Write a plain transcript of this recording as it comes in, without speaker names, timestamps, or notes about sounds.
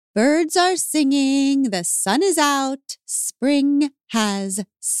Birds are singing, the sun is out, spring has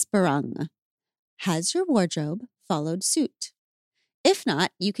sprung. Has your wardrobe followed suit? If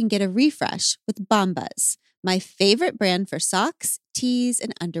not, you can get a refresh with Bombas, my favorite brand for socks, tees,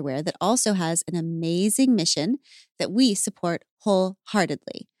 and underwear that also has an amazing mission that we support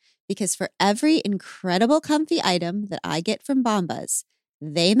wholeheartedly. Because for every incredible comfy item that I get from Bombas,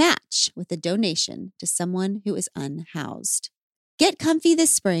 they match with a donation to someone who is unhoused. Get comfy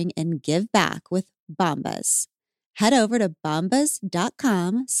this spring and give back with Bombas. Head over to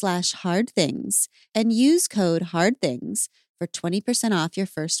bombas.com/hardthings and use code HARDTHINGS for 20% off your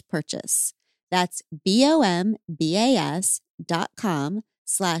first purchase. That's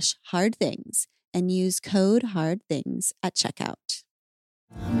bombas.com/hardthings and use code HARDTHINGS at checkout.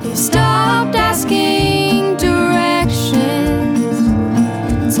 They stopped asking directions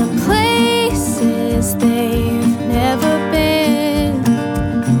to places they've never been.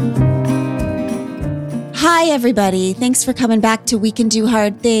 Hi, everybody. Thanks for coming back to We Can Do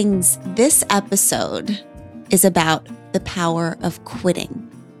Hard Things. This episode is about the power of quitting.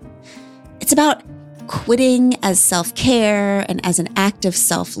 It's about quitting as self-care and as an act of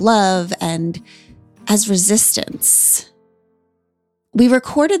self-love and as resistance. We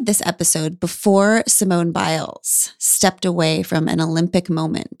recorded this episode before Simone Biles stepped away from an Olympic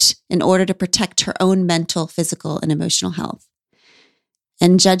moment in order to protect her own mental, physical, and emotional health.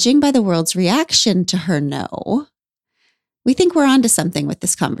 And judging by the world's reaction to her no, we think we're onto something with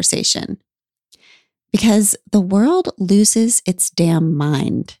this conversation. Because the world loses its damn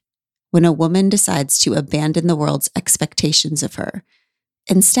mind when a woman decides to abandon the world's expectations of her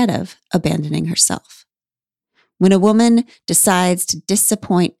instead of abandoning herself. When a woman decides to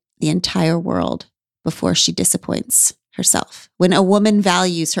disappoint the entire world before she disappoints herself. When a woman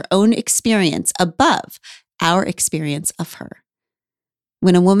values her own experience above our experience of her.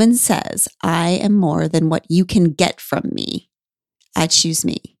 When a woman says, I am more than what you can get from me, I choose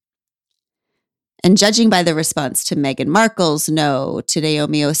me. And judging by the response to Meghan Markle's no, to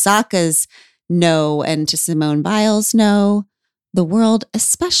Naomi Osaka's no, and to Simone Biles' no, the world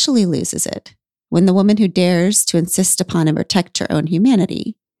especially loses it when the woman who dares to insist upon and protect her own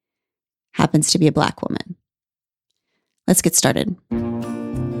humanity happens to be a Black woman. Let's get started.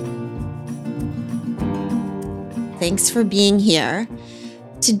 Thanks for being here.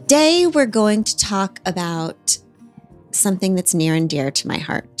 Today, we're going to talk about something that's near and dear to my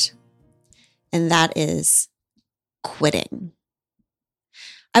heart, and that is quitting.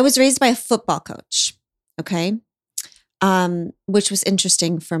 I was raised by a football coach, okay, which was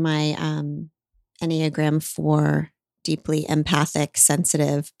interesting for my Enneagram 4 deeply empathic,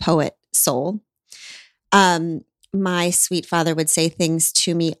 sensitive poet soul. My sweet father would say things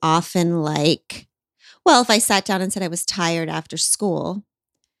to me often like, well, if I sat down and said I was tired after school,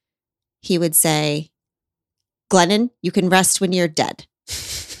 he would say, Glennon, you can rest when you're dead.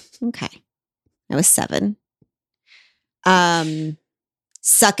 Okay. I was 7.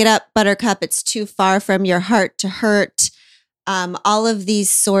 Suck it up, buttercup. It's too far from your heart to hurt. All of these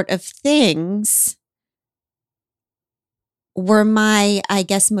sort of things were my, I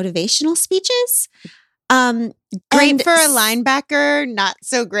guess, motivational speeches. Great for a linebacker, not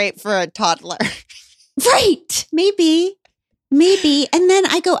so great for a toddler. Right. Maybe. And then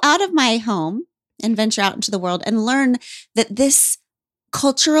I go out of my home and venture out into the world and learn that this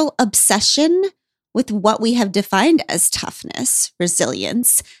cultural obsession with what we have defined as toughness,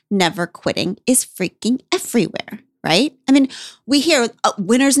 resilience, never quitting is freaking everywhere, right? I mean, we hear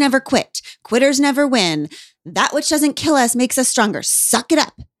winners never quit, quitters never win. That which doesn't kill us makes us stronger. Suck it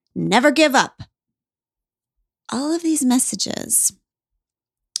up, never give up. All of these messages,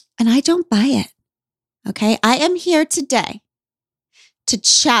 and I don't buy it, okay? I am here today to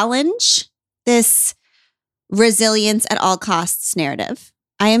challenge this resilience at all costs narrative.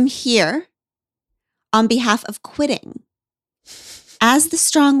 I am here on behalf of quitting as the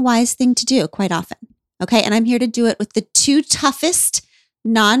strong, wise thing to do quite often. Okay. And I'm here to do it with the 2 toughest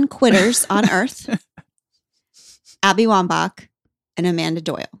non-quitters on earth, Abby Wambach and Amanda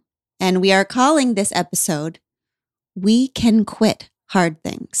Doyle. And we are calling this episode, We Can Quit Hard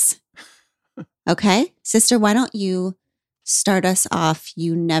Things. Okay. Sister, why don't you start us off,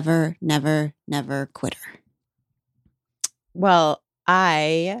 you never, never, never quitter? Well,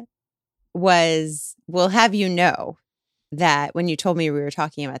 will have you know that when you told me we were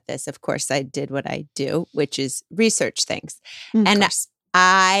talking about this, of course, I did what I do, which is research things. And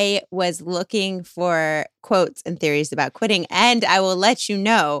I was looking for quotes and theories about quitting. And I will let you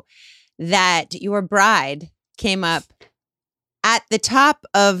know that your bride came up at the top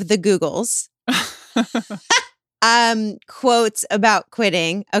of the Googles quotes about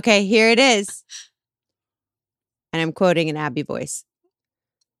quitting. Okay, here it is. And I'm quoting an Abby voice.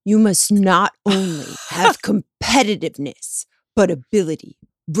 You must not only have competitiveness, but ability,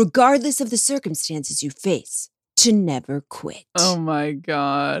 regardless of the circumstances you face, to never quit. Oh my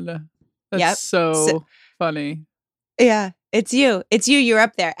God. That's Yep. so funny. Yeah, it's you. It's you. You're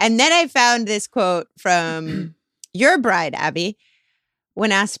up there. And then I found this quote from your bride, Abby.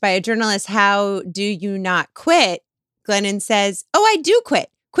 When asked by a journalist, how do you not quit? Glennon says, oh, I do quit.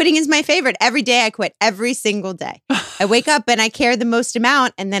 Quitting is my favorite. Every day I quit. Every single day. I wake up and I care the most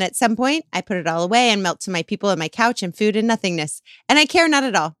amount. And then at some point, I put it all away and melt to my people and my couch and food and nothingness. And I care not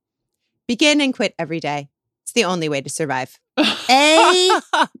at all. Begin and quit every day. It's the only way to survive.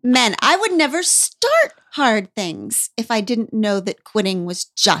 Amen. I would never start hard things if I didn't know that quitting was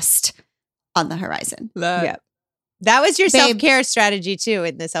just on the horizon. Yeah. That was your Babe. self-care strategy too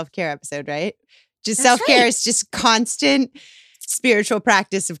in the self-care episode, right? Just That's self-care right. is just constant spiritual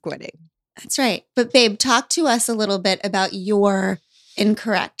practice of quitting. That's right. But babe, talk to us a little bit about your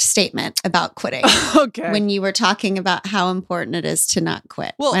incorrect statement about quitting Okay. when you were talking about how important it is to not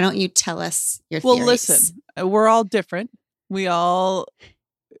quit. Well- Why don't you tell us your Well, theories? listen, we're all different. We all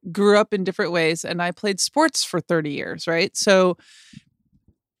grew up in different ways, and I played sports for 30 years, right? So,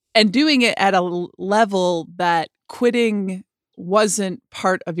 and doing it at a level that quitting wasn't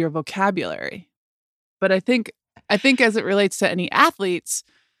part of your vocabulary. But I think as it relates to any athletes,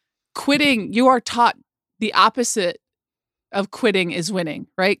 quitting, you are taught the opposite of quitting is winning,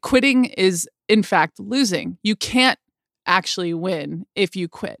 right? Quitting is, in fact, losing. You can't actually win if you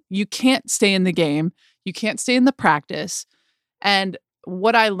quit. You can't stay in the game. You can't stay in the practice. And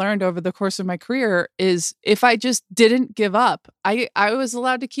what I learned over the course of my career is if I just didn't give up, I was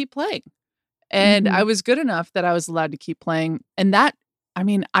allowed to keep playing. And I was good enough that I was allowed to keep playing. And that, I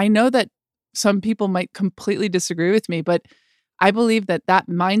mean, I know that some people might completely disagree with me, but I believe that that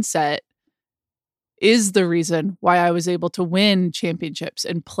mindset is the reason why I was able to win championships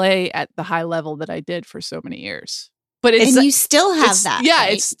and play at the high level that I did for so many years. But it's, And you still have it's- that. Yeah,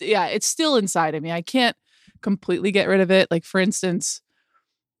 right? it's still inside of me. I can't completely get rid of it. Like, for instance,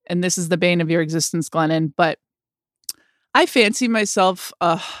 and this is the bane of your existence, Glennon, but I fancy myself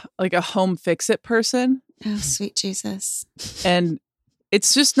like a home fix-it person. Oh, sweet Jesus. And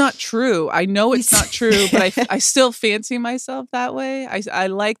it's just not true. I know it's not true, but I still fancy myself that way. I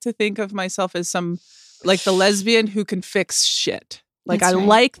like to think of myself as some, like the lesbian who can fix shit. Like, That's I right.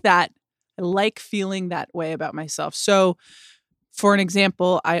 like that. I like feeling that way about myself. So, for an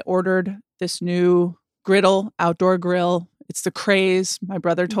example, I ordered this new griddle, outdoor grill. It's the craze. My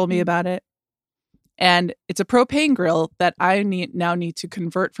brother told me about it. And it's a propane grill that I now need to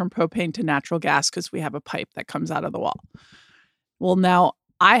convert from propane to natural gas because we have a pipe that comes out of the wall. Well, now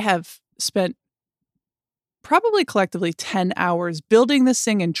I have spent probably collectively 10 hours building this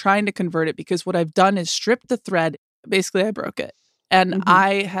thing and trying to convert it because what I've done is stripped the thread. Basically, I broke it. And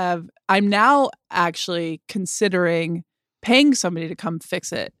I'm now actually considering paying somebody to come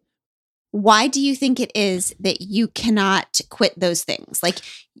fix it. Why do you think it is that you cannot quit those things? Like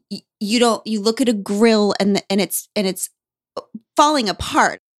you look at a grill and it's falling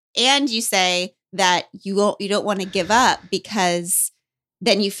apart, and you say that you don't want to give up because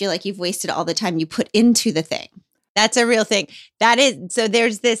then you feel like you've wasted all the time you put into the thing. That's a real thing. That is, so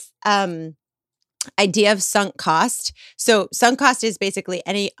there's this idea of sunk cost. So sunk cost is basically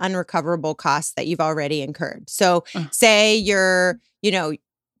any unrecoverable cost that you've already incurred. So say you're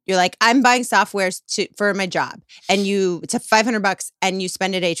like, I'm buying software for my job, and it's a $500 and you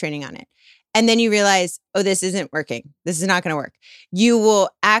spend a day training on it. And then you realize, oh, this isn't working. This is not going to work. You will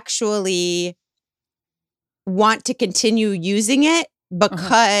actually want to continue using it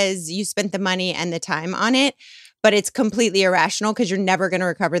because you spent the money and the time on it, but it's completely irrational because you're never going to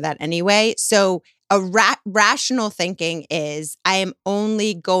recover that anyway. So a rational thinking is, I am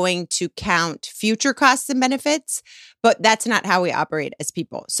only going to count future costs and benefits, but that's not how we operate as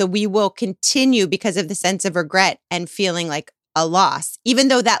people. So we will continue because of the sense of regret and feeling like a loss, even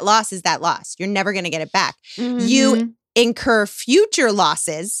though that loss is that loss. You're never going to get it back. You incur future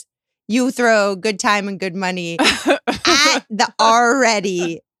losses. You throw good time and good money at the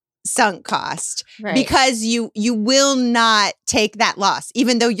already sunk cost, Right. because you will not take that loss,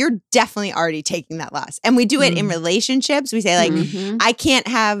 even though you're definitely already taking that loss. And we do it in relationships. We say like, I can't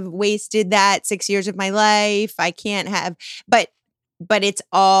have wasted that 6 years of my life. I can't have, but it's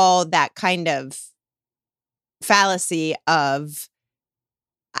all that kind of fallacy of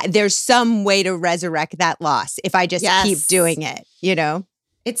there's some way to resurrect that loss if I just keep doing it,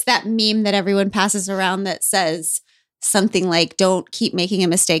 It's that meme that everyone passes around that says something like, don't keep making a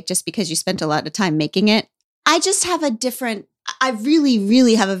mistake just because you spent a lot of time making it. I just have I really,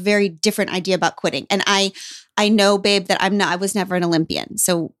 really have a very different idea about quitting. And I know, babe, that I was never an Olympian.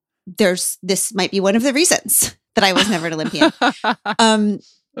 So this might be one of the reasons that I was never an Olympian.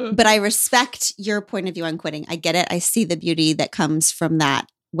 But I respect your point of view on quitting. I get it. I see the beauty that comes from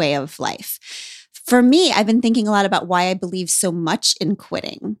that way of life. For me, I've been thinking a lot about why I believe so much in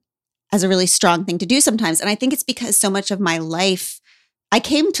quitting as a really strong thing to do sometimes. And I think it's because so much of my life, I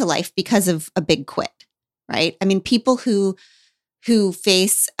came to life because of a big quit, right? I mean, people who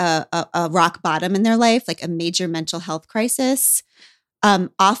face a rock bottom in their life, like a major mental health crisis,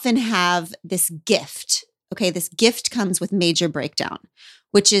 often have this gift. Okay, this gift comes with major breakdown,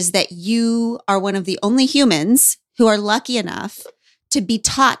 which is that you are one of the only humans who are lucky enough to be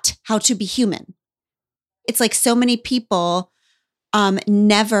taught how to be human. It's like so many people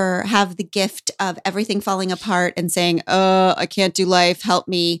never have the gift of everything falling apart and saying, I can't do life, help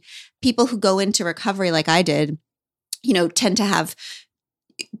me. People who go into recovery like I did, tend to have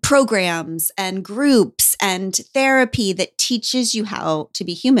programs and groups and therapy that teaches you how to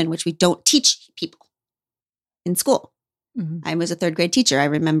be human, which we don't teach people in school. Mm-hmm. I was a third grade teacher. I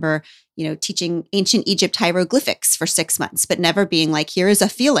remember, teaching ancient Egypt hieroglyphics for 6 months, but never being like, here is a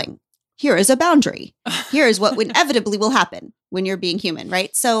feeling. Here is a boundary. Here is what inevitably will happen when you're being human,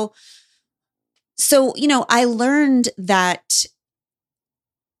 right? So, I learned that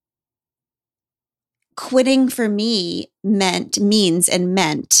quitting for me meant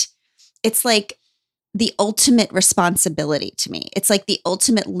it's like the ultimate responsibility to me. It's like the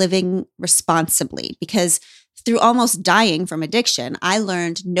ultimate living responsibly, because through almost dying from addiction, I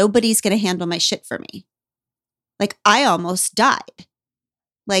learned nobody's going to handle my shit for me. Like, I almost died.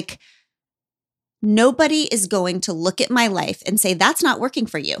 Like, nobody is going to look at my life and say, that's not working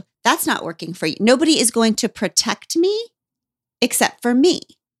for you. That's not working for you. Nobody is going to protect me except for me.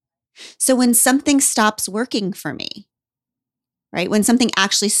 So when something stops working for me, right? When something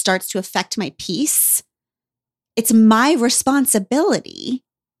actually starts to affect my peace, it's my responsibility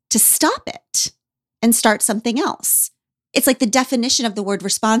to stop it and start something else. It's like the definition of the word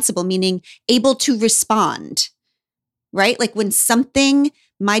responsible, meaning able to respond, right? Like when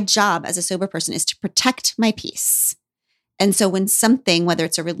my job as a sober person is to protect my peace. And so when something, whether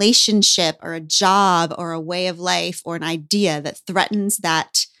it's a relationship or a job or a way of life or an idea that threatens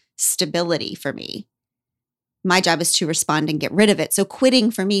that stability for me, my job is to respond and get rid of it. So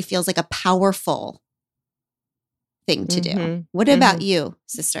quitting for me feels like a powerful thing to do. What about you,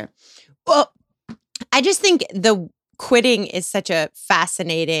 sister? Well, I just think the quitting is such a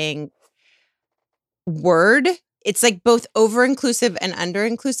fascinating word. It's like both over-inclusive and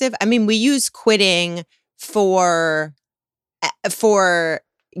under-inclusive. I mean, we use quitting for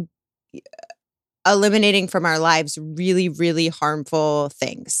eliminating from our lives really, really harmful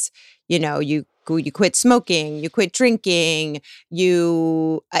things. You quit smoking, you quit drinking,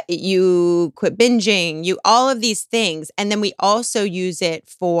 you quit binging, all of these things. And then we also use it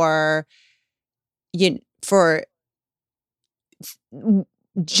for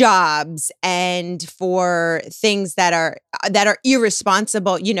jobs and for things that are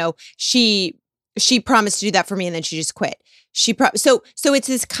irresponsible. She promised to do that for me and then she just quit. So it's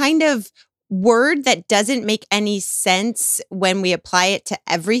this kind of word that doesn't make any sense when we apply it to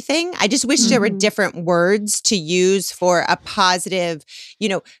everything. I just wish there were different words to use for a positive,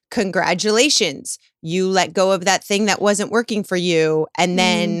 congratulations. You let go of that thing that wasn't working for you. And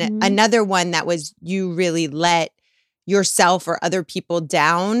then another one that was, you really let yourself or other people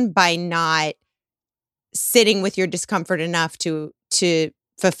down by not sitting with your discomfort enough to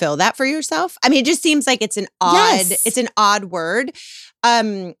fulfill that for yourself. I mean, it just seems like it's an odd word.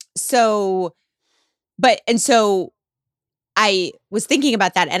 So I was thinking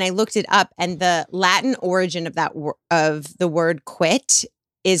about that and I looked it up, and the Latin origin of of the word quit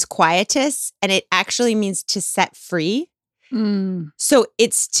is quietus, and it actually means to set free. So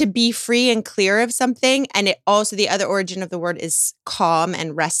it's to be free and clear of something. And it also, the other origin of the word is calm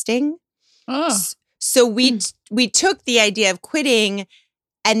and resting. So we took the idea of quitting,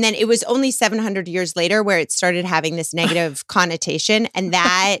 and then it was only 700 years later where it started having this negative connotation. And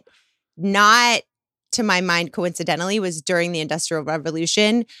that, not to my mind, coincidentally, was during the Industrial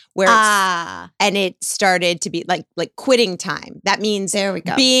Revolution, where and it started to be like quitting time. That means there we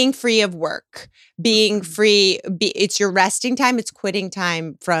go. Being free of work, being free. It's your resting time. It's quitting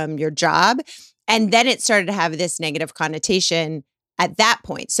time from your job. And then it started to have this negative connotation at that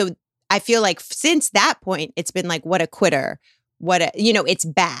point. So I feel like since that point, it's been like, what a quitter. It's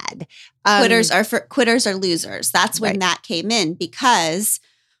bad. Quitters are losers. That's when that came in, because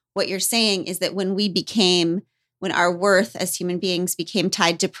what you're saying is that when our worth as human beings became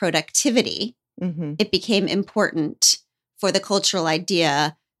tied to productivity, it became important for the cultural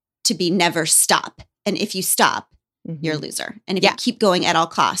idea to be never stop. And if you stop, you're a loser. And if you keep going at all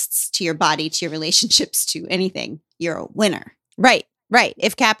costs to your body, to your relationships, to anything, you're a winner. Right.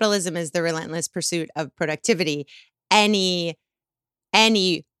 If capitalism is the relentless pursuit of productivity, any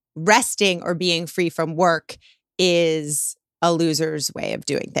resting or being free from work is a loser's way of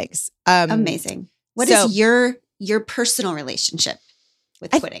doing things. Amazing. What is your personal relationship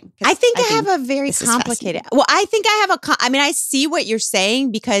with quitting? I think I have a very complicated. Well, I think I have I see what you're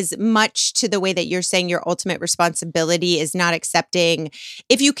saying, because much to the way that you're saying your ultimate responsibility is not accepting,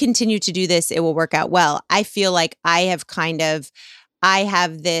 if you continue to do this, it will work out well. I feel like I have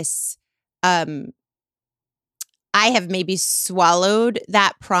this, I have maybe swallowed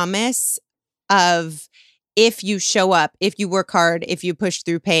that promise of, if you show up, if you work hard, if you push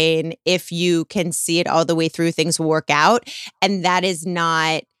through pain, if you can see it all the way through, things will work out. And that is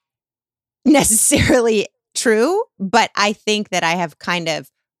not necessarily true, but I think that I have kind of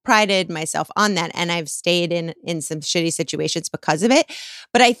prided myself on that, and I've stayed in some shitty situations because of it.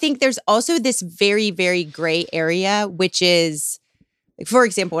 But I think there's also this very, very gray area, which is, for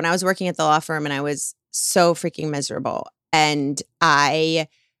example, when I was working at the law firm and I was so freaking miserable, and I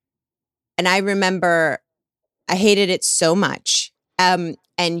remember I hated it so much. And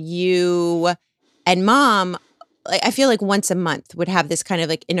you and Mom, I feel like once a month would have this kind of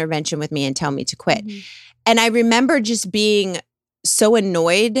like intervention with me and tell me to quit. And I remember just being so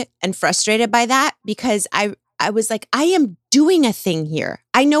annoyed and frustrated by that, because I was like, I am doing a thing here.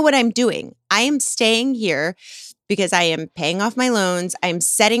 I know what I'm doing. I am staying here because I am paying off my loans. I'm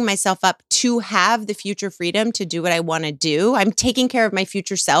setting myself up to have the future freedom to do what I want to do. I'm taking care of my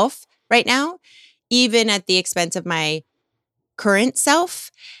future self right now, even at the expense of my current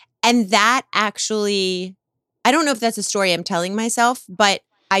self. And that actually, I don't know if that's a story I'm telling myself, but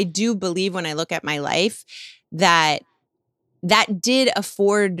I do believe when I look at my life that did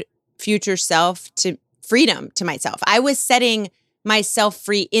afford future self to freedom to myself. I was setting myself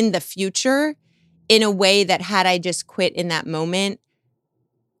free in the future in a way that, had I just quit in that moment,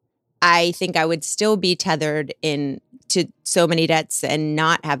 I think I would still be tethered to so many debts and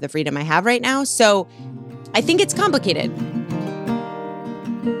not have the freedom I have right now. So I think it's complicated.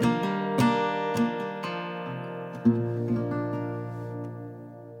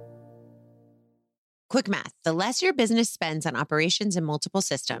 Quick math. The less your business spends on operations and multiple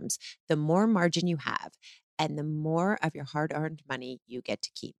systems, the more margin you have and the more of your hard-earned money you get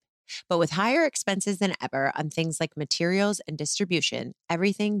to keep. But with higher expenses than ever on things like materials and distribution,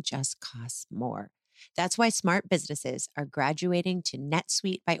 everything just costs more. That's why smart businesses are graduating to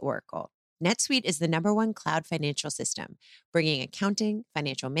NetSuite by Oracle. NetSuite is the #1 cloud financial system, bringing accounting,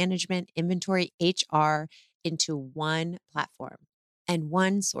 financial management, inventory, HR into one platform and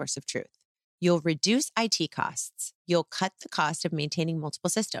one source of truth. You'll reduce IT costs, you'll cut the cost of maintaining multiple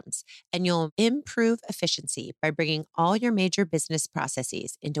systems, and you'll improve efficiency by bringing all your major business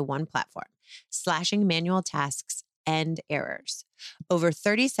processes into one platform, slashing manual tasks and errors. Over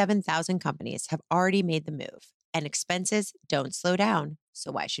 37,000 companies have already made the move, and expenses don't slow down,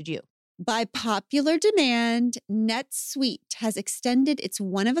 so why should you? By popular demand, NetSuite has extended its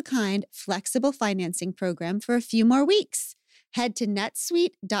one-of-a-kind flexible financing program for a few more weeks. Head to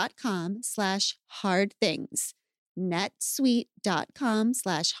netsuite.com/hardthings.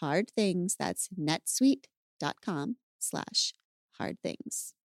 netsuite.com/hardthings. That's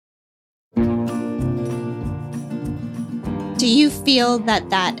netsuite.com/hardthings. Do you feel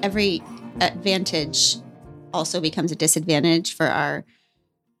that every advantage also becomes a disadvantage in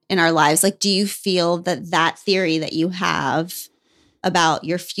our lives? Like, do you feel that theory that you have about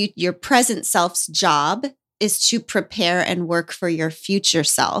your present self's job is to prepare and work for your future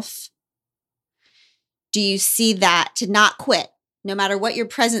self? Do you see that to not quit, no matter what your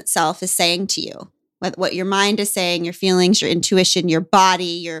present self is saying to you, what your mind is saying, your feelings, your intuition, your body,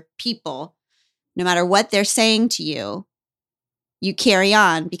 your people, no matter what they're saying to you, you carry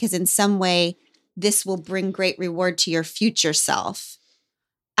on because in some way this will bring great reward to your future self.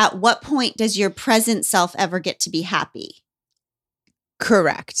 At what point does your present self ever get to be happy?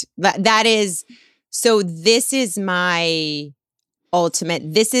 Correct. That is, so this is my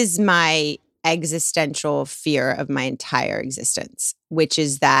existential fear of my entire existence, which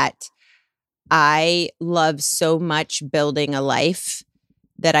is that I love so much building a life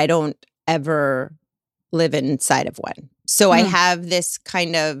that I don't ever live inside of one. So I have this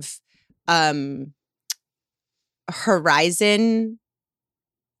kind of horizon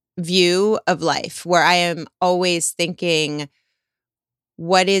view of life where I am always thinking,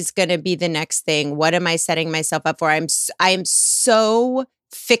 what is going to be the next thing? What am I setting myself up for? I am so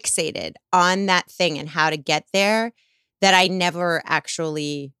fixated on that thing and how to get there that I never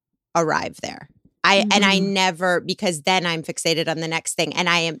actually arrive there. And I never, because then I'm fixated on the next thing, and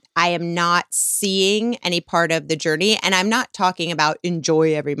I am not seeing any part of the journey. And I'm not talking about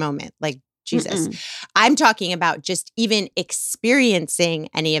enjoy every moment, like Jesus. I'm talking about just even experiencing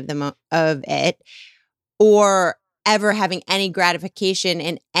any of of it, or ever having any gratification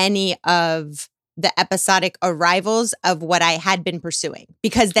in any of the episodic arrivals of what I had been pursuing,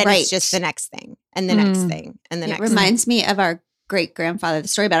 because then it's just the next thing and the next thing and the next thing. It reminds me of our great-grandfather, the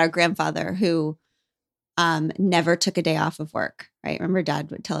story about our grandfather who never took a day off of work, right? Remember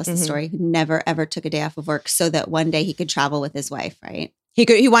Dad would tell us the story, who never, ever took a day off of work so that one day he could travel with his wife, right?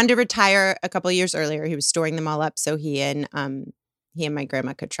 He wanted to retire a couple of years earlier. He was storing them all up so he and my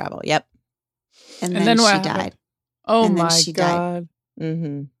grandma could travel. Yep. And then she died. Oh and then my she God.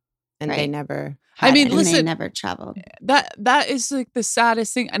 Died. And they never listen, they never traveled. That is like the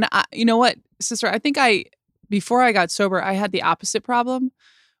saddest thing. And you know what, sister, I think before I got sober, I had the opposite problem,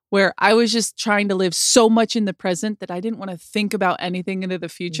 where I was just trying to live so much in the present that I didn't want to think about anything into the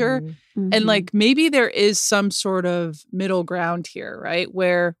future. And like, maybe there is some sort of middle ground here, right?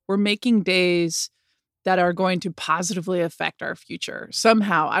 Where we're making days that are going to positively affect our future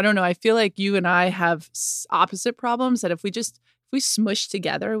somehow. I don't know. I feel like you and I have opposite problems that if we smush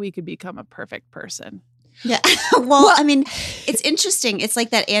together, we could become a perfect person. Yeah. well, I mean, it's interesting. It's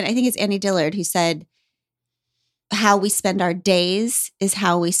like that. And I think it's Annie Dillard who said, how we spend our days is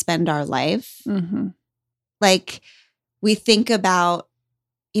how we spend our life. Like, we think about,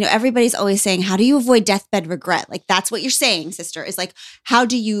 everybody's always saying, how do you avoid deathbed regret? Like, that's what you're saying, sister, is like,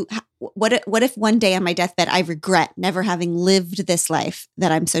 what if one day on my deathbed, I regret never having lived this life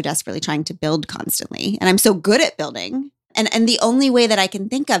that I'm so desperately trying to build constantly. And I'm so good at building. And the only way that I can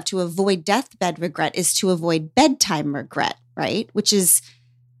think of to avoid deathbed regret is to avoid bedtime regret, right? Which is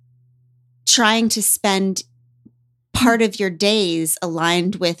trying to spend part of your days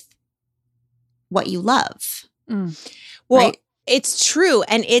aligned with what you love. Well, right? It's true.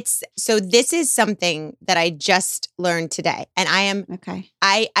 And this is something that I just learned today. And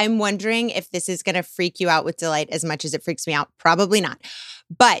I'm wondering if this is going to freak you out with Delight as much as it freaks me out. Probably not.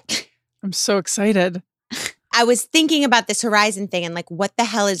 But I'm so excited. I was thinking about this horizon thing and like, what the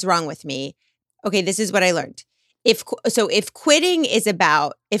hell is wrong with me? Okay, this is what I learned. If quitting is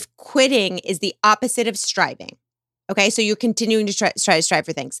the opposite of striving, okay, so you're continuing to try to strive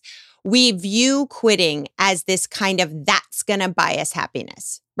for things. We view quitting as this kind of that's going to buy us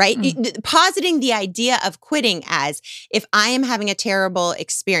happiness, right? Positing the idea of quitting as if I am having a terrible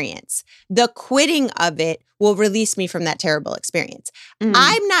experience, the quitting of it will release me from that terrible experience.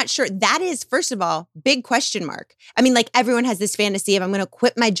 I'm not sure. That is, first of all, big question mark. I mean, like everyone has this fantasy of I'm going to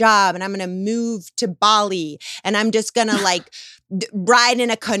quit my job and I'm going to move to Bali and I'm just going to like ride in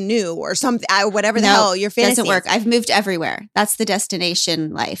a canoe or something, whatever the hell your fantasy doesn't work. is. I've moved everywhere. That's the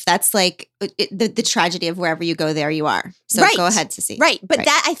destination life. That's like the tragedy of wherever you go, there you are. So go ahead, Sissy. Right. But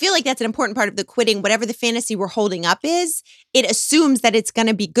that, I feel like that's an important part of the quitting. Whatever the fantasy we're holding up is, it assumes that it's going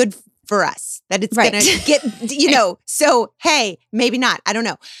to be good for us, that it's going to get, so hey, maybe not. I don't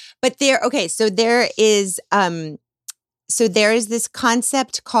know. But there is this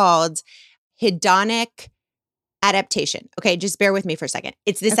concept called hedonic adaptation. Okay, just bear with me for a second.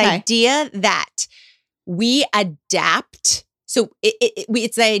 It's this idea that we adapt. So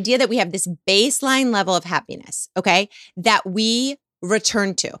it's the idea that we have this baseline level of happiness, okay, that we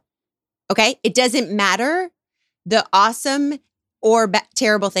return to, okay? It doesn't matter the awesome or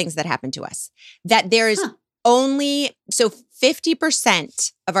terrible things that happen to us, that there is only, so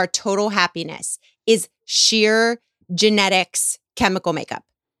 50% of our total happiness is sheer genetics, chemical makeup.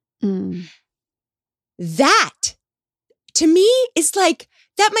 That, to me, is like,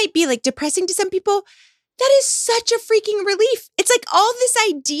 that might be like depressing to some people. That is such a freaking relief. It's like all this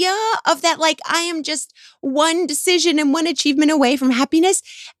idea of that, like, I am just one decision and one achievement away from happiness.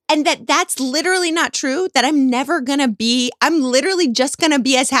 And that's literally not true, that I'm literally just going to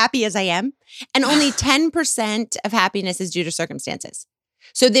be as happy as I am. And only 10% of happiness is due to circumstances.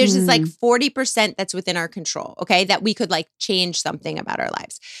 So there's this like 40% that's within our control, okay, that we could like change something about our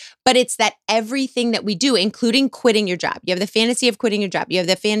lives. But it's that everything that we do, including quitting your job. You have the fantasy of quitting your job. You have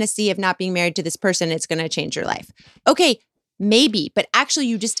the fantasy of not being married to this person. It's going to change your life. Okay, maybe, but actually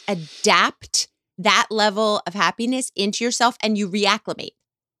you just adapt that level of happiness into yourself and you reacclimate.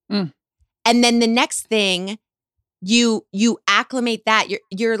 And then the next thing, you acclimate that.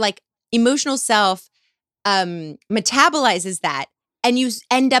 Your like emotional self metabolizes that. And you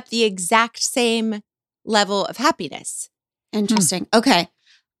end up the exact same level of happiness. Interesting. Okay.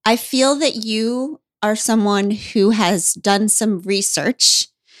 I feel that you are someone who has done some research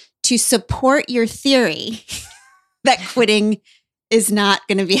to support your theory that quitting is not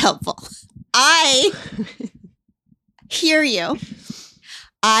going to be helpful. I hear you.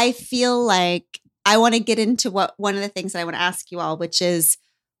 I feel like I want to get into one of the things that I want to ask you all, which is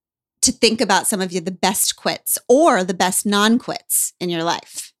to think about some of the best quits or the best non-quits in your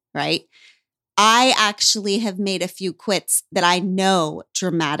life, right? I actually have made a few quits that I know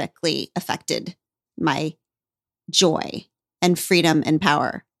dramatically affected my joy and freedom and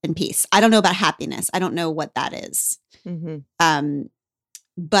power and peace. I don't know about happiness. I don't know what that is. Mm-hmm.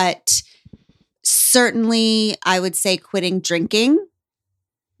 But certainly I would say quitting drinking,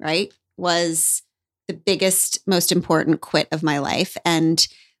 right, was the biggest, most important quit of my life. And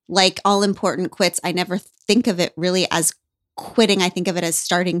like all important quits, I never think of it really as quitting. I think of it as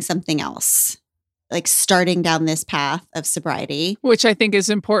starting something else, like starting down this path of sobriety. Which I think is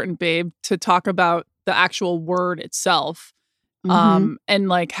important, babe, to talk about the actual word itself. And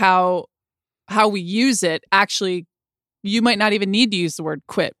like how we use it. Actually, you might not even need to use the word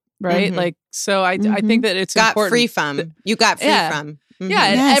quit, right? Mm-hmm. Like, so I think that it's important. Free from. You got free from. Mm-hmm. Yeah,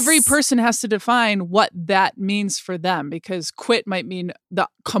 and yes. Every person has to define what that means for them, because quit might mean the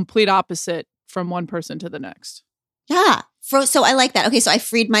complete opposite from one person to the next. Yeah. So I like that. Okay, so I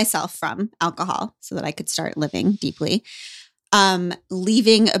freed myself from alcohol so that I could start living deeply.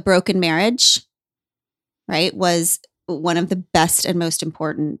 Leaving a broken marriage, right, was one of the best and most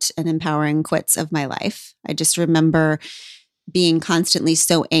important and empowering quits of my life. I just remember being constantly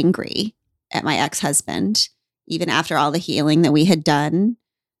so angry at my ex-husband, even after all the healing that we had done.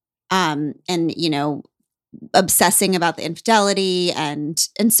 And, obsessing about the infidelity and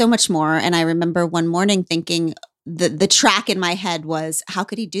so much more. And I remember one morning thinking, the track in my head was, how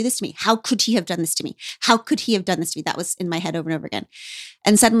could he do this to me? How could he have done this to me? How could he have done this to me? That was in my head over and over again.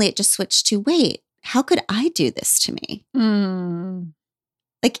 And suddenly it just switched to, wait, how could I do this to me?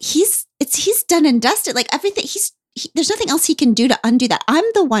 Like he's done and dusted, like everything. There's nothing else he can do to undo that. I'm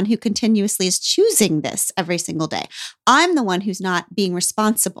the one who continuously is choosing this every single day. I'm the one who's not being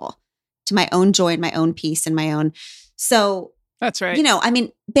responsible to my own joy and my own peace and my own. So that's right.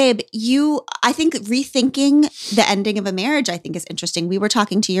 Babe, I think rethinking the ending of a marriage, I think is interesting. We were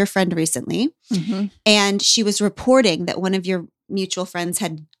talking to your friend recently, and she was reporting that one of your mutual friends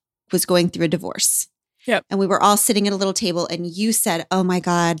was going through a divorce. Yep. And we were all sitting at a little table, and you said, "Oh my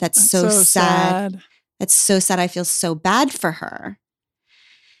God, that's so sad. That's so sad. I feel so bad for her."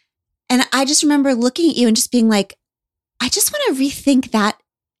 And I just remember looking at you and just being like, I just want to rethink that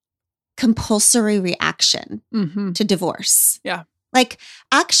compulsory reaction to divorce. Yeah. Like,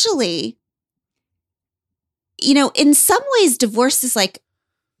 actually, in some ways, divorce is like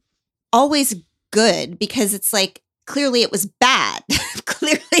always good because it's like, clearly it was bad.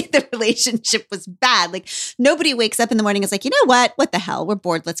 Clearly the relationship was bad. Like nobody wakes up in the morning and is like, you know what? What the hell? We're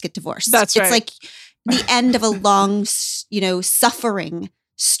bored. Let's get divorced. That's right. It's like the end of a long, suffering,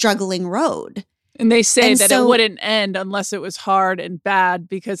 struggling road. And they say that it wouldn't end unless it was hard and bad,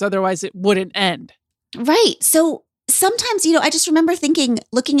 because otherwise it wouldn't end. Right. So sometimes, I just remember thinking,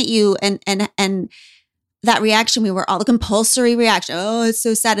 looking at you and that reaction, we were all the compulsory reaction. Oh, it's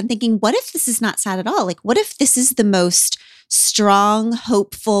so sad. And thinking, what if this is not sad at all? Like, what if this is the most strong,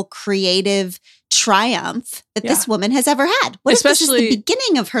 hopeful, creative triumph that this woman has ever had? What if this is the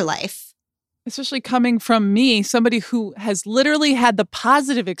beginning of her life? Especially coming from me, somebody who has literally had the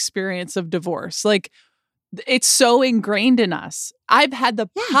positive experience of divorce. Like, it's so ingrained in us. I've had the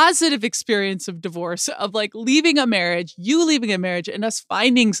positive experience of divorce, of like leaving a marriage, you leaving a marriage, and us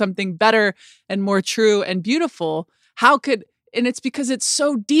finding something better and more true and beautiful. And it's because it's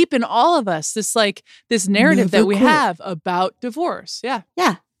so deep in all of us, this narrative that we have about divorce. Yeah.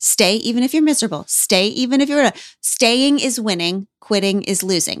 Yeah. Stay even if you're miserable. Stay even if you're staying is winning, quitting is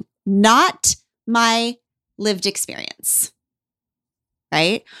losing. Not my lived experience.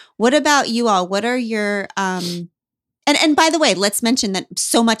 Right? What about you all? What are your and by the way, let's mention that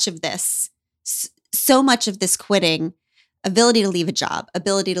so much of this quitting, ability to leave a job,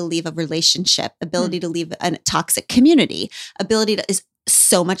 ability to leave a relationship, ability to leave a toxic community, is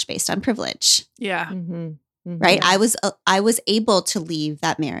so much based on privilege. Yeah. Right? I was able to leave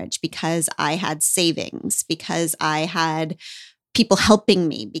that marriage because I had savings, because I had people helping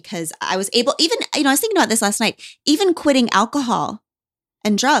me, because I was able, even, I was thinking about this last night, even quitting alcohol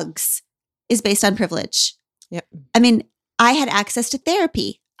and drugs is based on privilege. Yep. I mean, I had access to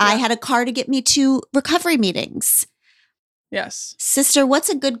therapy. Yeah. I had a car to get me to recovery meetings. Yes. Sister, what's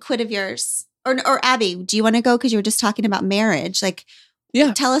a good quit of yours? Or Abby, do you want to go? Because you were just talking about marriage. Like,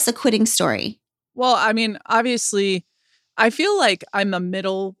 tell us a quitting story. Well, I mean, obviously, I feel like I'm a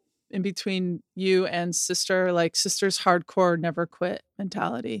middle in between you and sister, like sister's hardcore never quit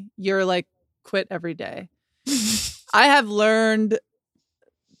mentality. You're like quit every day. I have learned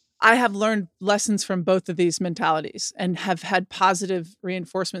lessons from both of these mentalities and have had positive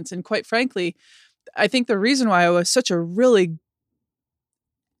reinforcements. And quite frankly, I think the reason why I was such a really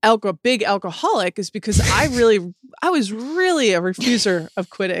big alcoholic is because I was really a refuser of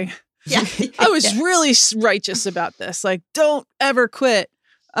quitting. Yeah. I was really righteous about this. Like, don't ever quit.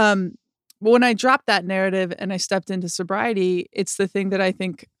 But when I dropped that narrative and I stepped into sobriety, it's the thing that I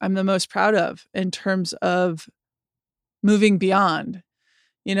think I'm the most proud of in terms of moving beyond.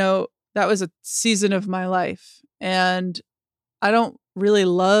 You know, that was a season of my life. And I don't really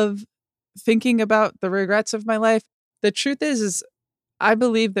love thinking about the regrets of my life. The truth is I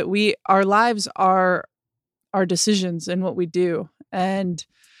believe that our lives are our decisions and what we do. And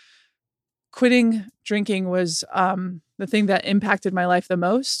quitting drinking was the thing that impacted my life the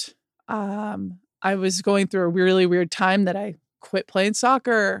most. I was going through a really weird time that I quit playing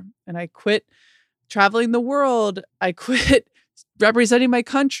soccer and I quit traveling the world. I quit representing my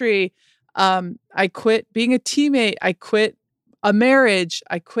country. I quit being a teammate. I quit a marriage.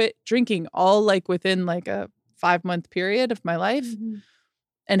 I quit drinking, all like within like a 5-month period of my life. Mm-hmm.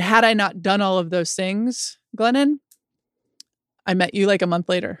 And had I not done all of those things, Glennon, I met you like a month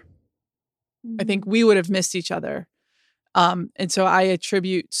later. Mm-hmm. I think we would have missed each other. And so I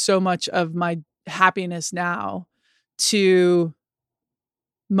attribute so much of my happiness now to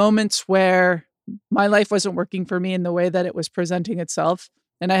moments where my life wasn't working for me in the way that it was presenting itself.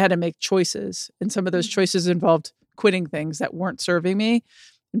 And I had to make choices. And some of those choices involved quitting things that weren't serving me.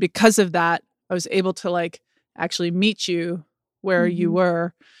 And because of that, I was able to like actually meet you where you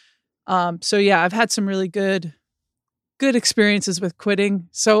were. So yeah, I've had some really good experiences with quitting.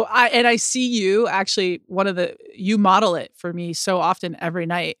 So I see you actually, you model it for me so often every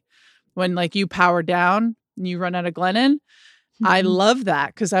night when like you power down and you run out of Glennon. I love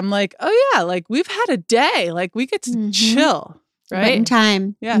that because I'm like, oh yeah, like we've had a day, like we get to chill, right? In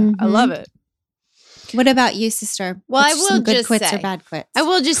time. Yeah, I love it. What about you, sister? Well, What's I will some good just quits say, or bad quits. I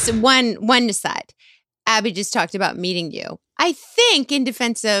will just one aside. Abby just talked about meeting you. I think in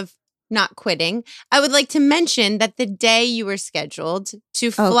defense of not quitting, I would like to mention that the day you were scheduled to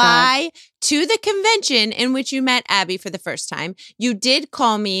fly to the convention in which you met Abby for the first time, you did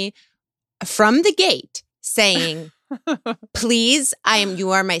call me from the gate saying, please,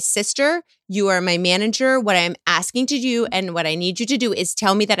 you are my sister. You are my manager. What I'm asking to do and what I need you to do is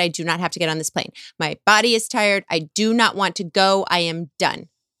tell me that I do not have to get on this plane. My body is tired. I do not want to go. I am done.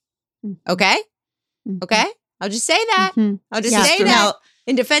 Okay? Okay? I'll just say that. I'll just say that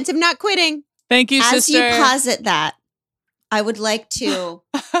in defense of not quitting. Thank you, As sister. you posit that, I would like to,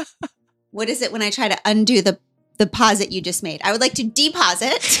 what is it when I try to undo the posit you just made? I would like to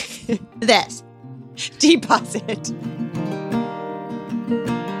deposit this. Deposit.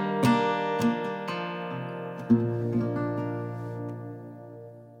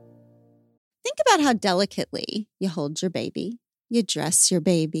 Think about how delicately you hold your baby, you dress your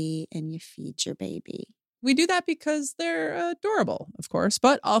baby, and you feed your baby. We do that because they're adorable, of course,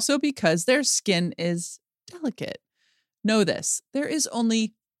 but also because their skin is delicate. Know this, there is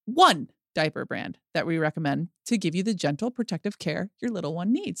only one diaper brand that we recommend to give you the gentle protective care your little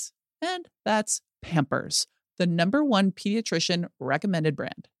one needs. And that's Pampers, the #1 pediatrician recommended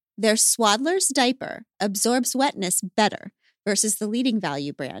brand. Their Swaddler's diaper absorbs wetness better versus the leading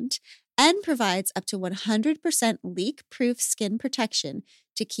value brand and provides up to 100% leak-proof skin protection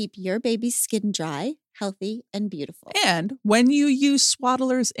to keep your baby's skin dry, healthy, and beautiful. And when you use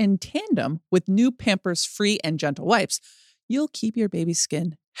Swaddlers in tandem with new Pampers Free and Gentle wipes, you'll keep your baby's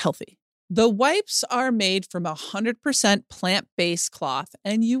skin healthy. The wipes are made from 100% plant-based cloth,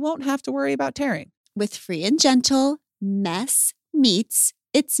 and you won't have to worry about tearing. With Free and Gentle, mess meets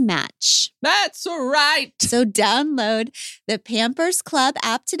its match. That's right. So download the Pampers Club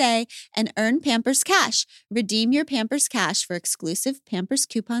app today and earn Pampers Cash. Redeem your Pampers Cash for exclusive Pampers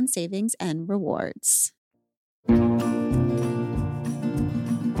coupon savings and rewards.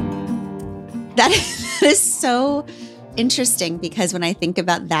 That is so interesting because when I think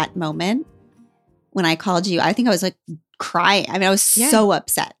about that moment, when I called you, I think I was like crying. I mean, I was so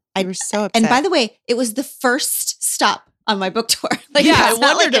upset. You were so upset. And by the way, it was the first stop on my book tour. Like, yeah, I it's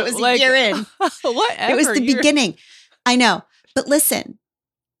not wondered like it was a year in. Whatever. It was the beginning. I know. But listen,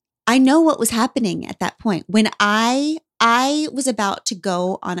 I know what was happening at that point. When I was about to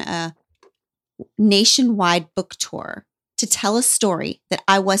go on a nationwide book tour to tell a story that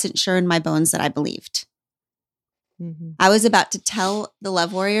I wasn't sure in my bones that I believed. I was about to tell the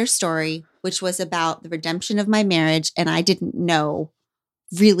Love Warrior story, which was about the redemption of my marriage, and I didn't know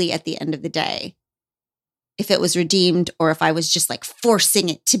really at the end of the day if it was redeemed or if I was just like forcing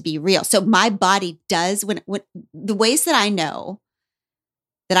it to be real. So my body does when the ways that I know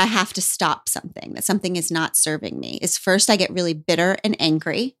that I have to stop something, that something is not serving me, is first I get really bitter and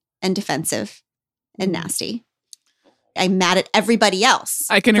angry and defensive and nasty. I'm mad at everybody else.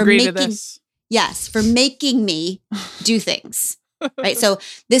 I can agree to this. Yes, for making me do things. Right. So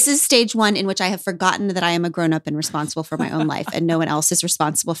this is stage 1 in which I have forgotten that I am a grown-up and responsible for my own life and no one else is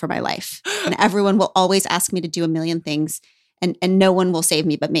responsible for my life. And everyone will always ask me to do a million things and no one will save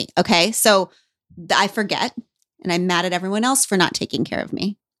me but me. Okay. So I forget and I'm mad at everyone else for not taking care of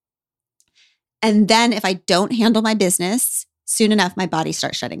me. And then if I don't handle my business soon enough, my body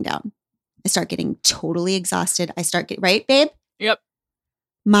starts shutting down. I start getting totally exhausted. I start getting, right, babe? Yep.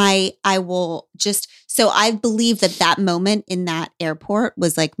 So I believe that moment in that airport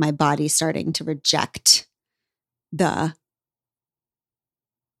was like my body starting to reject what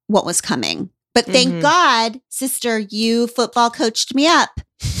was coming. But thank God, sister, you football coached me up.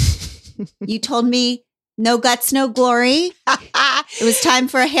 You told me no guts, no glory. It was time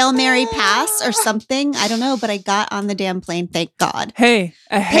for a Hail Mary pass or something. I don't know, but I got on the damn plane. Thank God. Hey,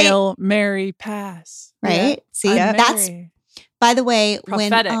 Hail Mary pass. Right? Yeah. See, that's, by the way,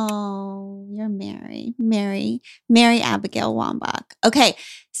 prophetic. You're Mary Abigail Wambach. Okay.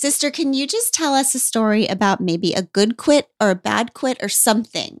 Sister, can you just tell us a story about maybe a good quit or a bad quit or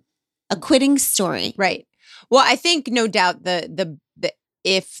something? A quitting story. Right. Well, I think no doubt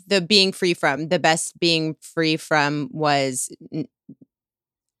if the being free from, the best being free from was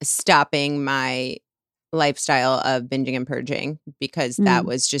stopping my lifestyle of binging and purging because that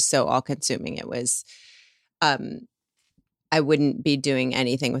was just so all consuming. It was, I wouldn't be doing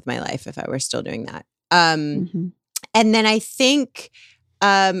anything with my life if I were still doing that. And then I think,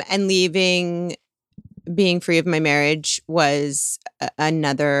 and being free of my marriage was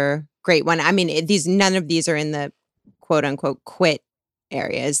another great one. I mean, none of these are in the quote unquote quit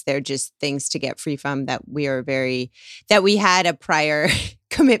areas. They're just things to get free from that we had a prior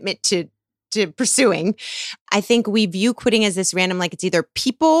commitment to pursuing. I think we view quitting as this random, like it's either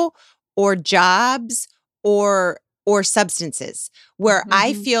people or jobs or substances, where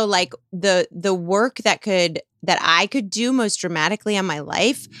I feel like the work that I could do most dramatically on my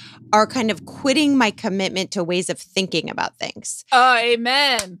life are kind of quitting my commitment to ways of thinking about things. Oh,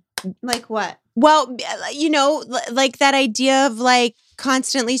 amen. Like what? Well, like that idea of like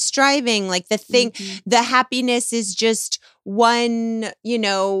constantly striving, like the happiness is just one,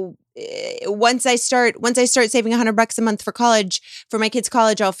 once I start saving $100 a month for college, for my kids'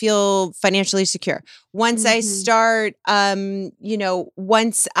 college, I'll feel financially secure. Once I start,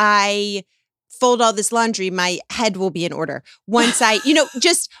 once I fold all this laundry, my head will be in order. Once I,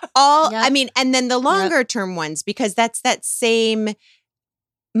 just all, I mean, and then the longer term ones, because that's that same,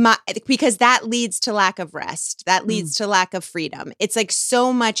 because that leads to lack of rest. That leads to lack of freedom. It's like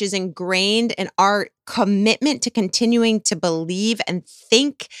so much is ingrained in our commitment to continuing to believe and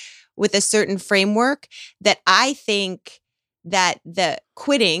think with a certain framework that I think that the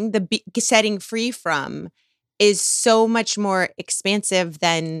quitting, the setting free from is so much more expansive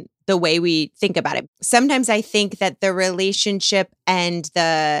than the way we think about it. Sometimes I think that the relationship and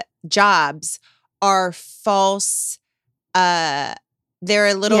the jobs are false, they're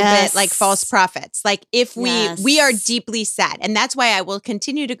a little bit like false prophets. Like if we are deeply sad, and that's why I will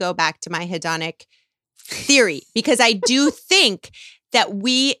continue to go back to my hedonic theory, because I do think that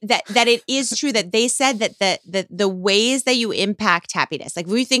that it is true that they said that the ways that you impact happiness, like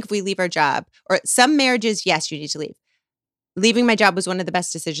we think if we leave our job, or some marriages, yes, you need to leave. Leaving my job was one of the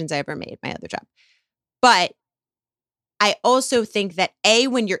best decisions I ever made, my other job. But I also think that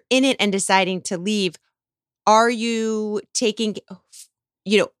when you're in it and deciding to leave, are you taking,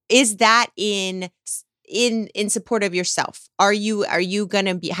 is that in support of yourself? Are you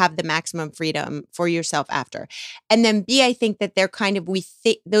going to have the maximum freedom for yourself after? And then B, I think that they're kind of, we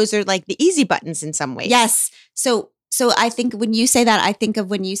think those are like the easy buttons in some ways. Yes. So I think when you say that, I think of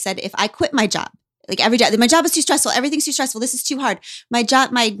when you said, if I quit my job, like every job, my job is too stressful. Everything's too stressful. This is too hard. My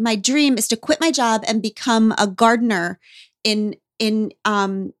job, my dream is to quit my job and become a gardener in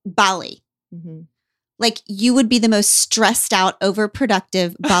Bali. Mm-hmm. Like you would be the most stressed out,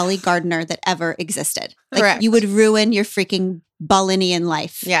 overproductive Bali gardener that ever existed. Like Correct. You would ruin your freaking Balinian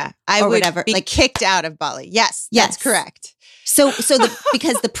life. Yeah. I would be kicked out of Bali. Yes. That's correct. So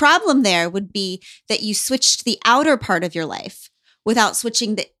because the problem there would be that you switched the outer part of your life without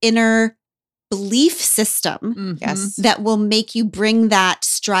switching the inner belief system Yes. that will make you bring that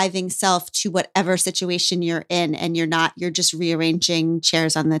striving self to whatever situation you're in, and you're just rearranging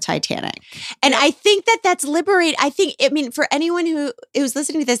chairs on the Titanic. And I think that's liberate. For anyone who's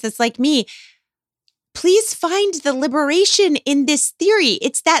listening to this, that's like me, please find the liberation in this theory.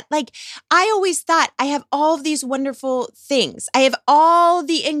 It's that, like, I always thought I have all of these wonderful things. I have all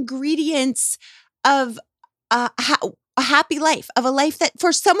the ingredients of a happy life, of a life that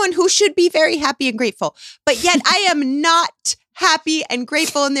for someone who should be very happy and grateful, but yet I am not happy and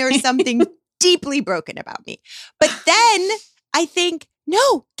grateful, and there is something deeply broken about me. But then I think,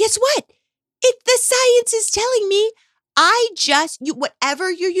 no, guess what? The science is telling me whatever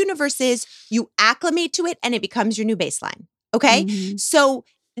your universe is, you acclimate to it and it becomes your new baseline. Okay. Mm-hmm. So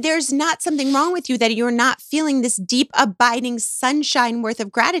there's not something wrong with you that you're not feeling this deep, abiding sunshine worth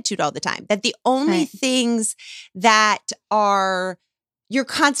of gratitude all the time. That the only things that you're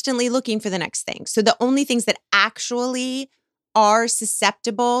constantly looking for the next thing. So the only things that actually are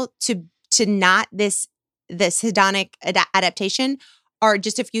susceptible to not this hedonic adaptation are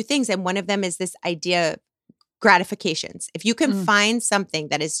just a few things. And one of them is this idea of gratifications. If you can find something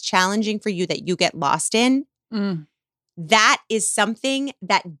that is challenging for you that you get lost in, that is something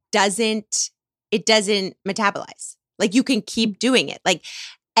that doesn't metabolize. Like, you can keep doing it. Like,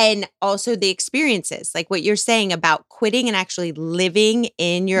 and also the experiences, like what you're saying about quitting and actually living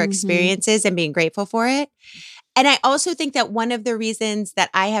in your experiences and being grateful for it. And I also think that one of the reasons that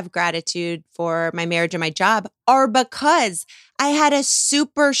I have gratitude for my marriage and my job are because I had a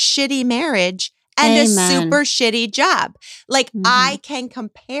super shitty marriage and a super shitty job. Like, I can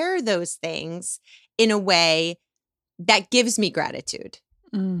compare those things in a way that gives me gratitude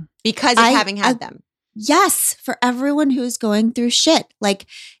because of having had them. Yes, for everyone who's going through shit. Like,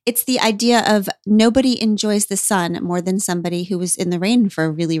 it's the idea of nobody enjoys the sun more than somebody who was in the rain for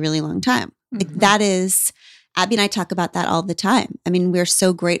a really, really long time. Like, that is, Abby and I talk about that all the time. I mean, we're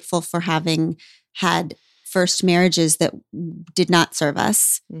so grateful for having had first marriages that did not serve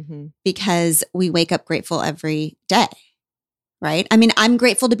us because we wake up grateful every day, right? I mean, I'm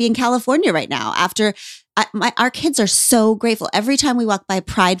grateful to be in California right now. Our kids are so grateful. Every time we walk by a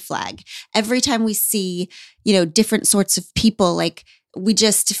pride flag, every time we see, different sorts of people, like, we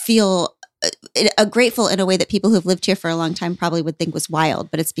just feel grateful in a way that people who've lived here for a long time probably would think was wild,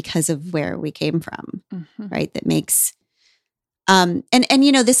 but it's because of where we came from, right? That makes... And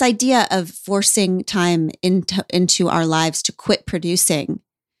this idea of forcing time into our lives to quit producing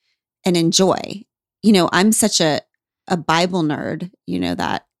and enjoy. I'm such a Bible nerd,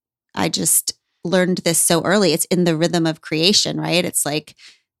 that I just learned this so early. It's in the rhythm of creation, right? It's like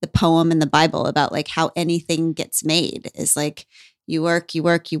the poem in the Bible about like how anything gets made is like you work,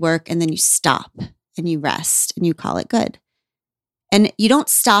 and then you stop and you rest and you call it good. And you don't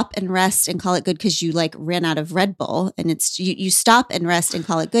stop and rest and call it good because you like ran out of Red Bull. And it's you stop and rest and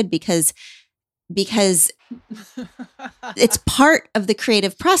call it good because it's part of the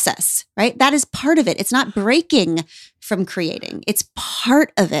creative process, right? That is part of it. It's not breaking from creating. It's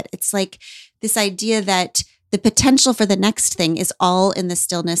part of it. It's like this idea that the potential for the next thing is all in the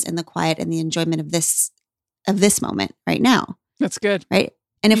stillness and the quiet and the enjoyment of this moment right now. That's good. Right?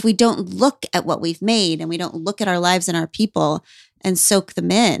 And if we don't look at what we've made and we don't look at our lives and our people and soak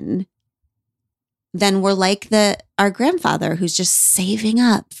them in, then we're like our grandfather who's just saving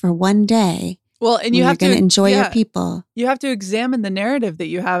up for one day. Well, and you have to enjoy your people. You have to examine the narrative that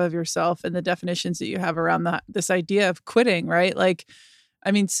you have of yourself and the definitions that you have around this idea of quitting, right? Like,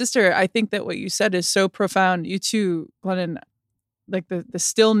 I mean, sister, I think that what you said is so profound. You too, Glennon, like the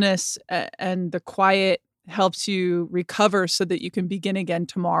stillness and the quiet helps you recover so that you can begin again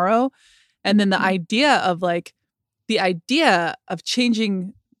tomorrow. And then the idea of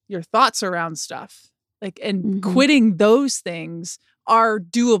changing your thoughts around stuff, like, and quitting those things are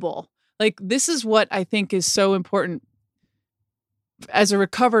doable. Like, this is what I think is so important. As a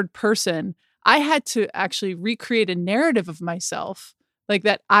recovered person, I had to actually recreate a narrative of myself, like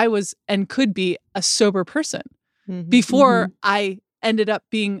that I was and could be a sober person before I ended up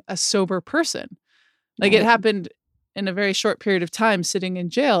being a sober person. Like, it happened in a very short period of time sitting in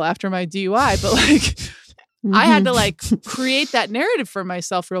jail after my DUI, but like I had to like create that narrative for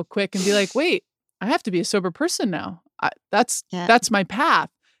myself real quick and be like, wait, I have to be a sober person now. That's my path.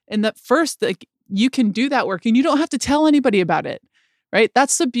 And that first, like, you can do that work and you don't have to tell anybody about it, right?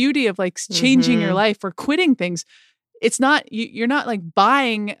 That's the beauty of like changing your life or quitting things. It's not, you're not like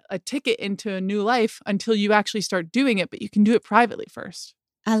buying a ticket into a new life until you actually start doing it, but you can do it privately first.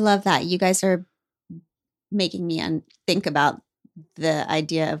 I love that. You guys are making me think about the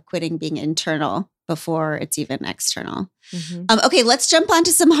idea of quitting being internal before it's even external. Okay, let's jump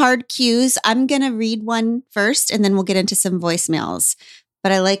onto some hard cues. I'm going to read one first and then we'll get into some voicemails.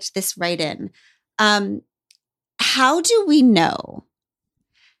 but I liked this right in. How do we know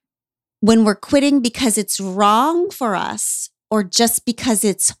when we're quitting because it's wrong for us or just because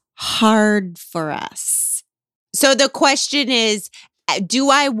it's hard for us? So the question is, do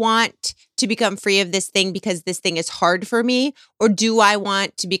I want to become free of this thing because this thing is hard for me? Or do I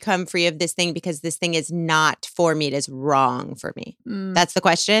want to become free of this thing because this thing is not for me, it is wrong for me? That's the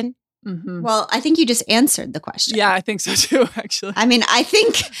question? Mm-hmm. Well, I think you just answered the question. Yeah, I think so too, actually. I mean, I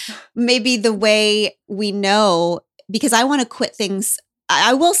think maybe the way we know, because I want to quit things,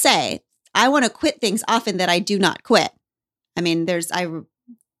 I will say, I want to quit things often that I do not quit. I mean,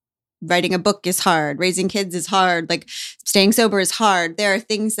 writing a book is hard. Raising kids is hard. Like staying sober is hard. There are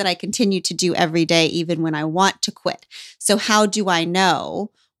things that I continue to do every day, even when I want to quit. So how do I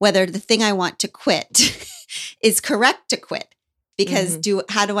know whether the thing I want to quit is correct to quit? Because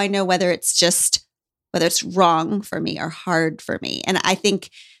how do I know whether it's wrong for me or hard for me? And I think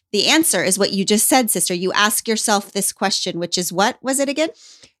the answer is what you just said, sister. You ask yourself this question, which is, what was it again?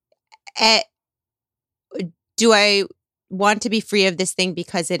 Do I want to be free of this thing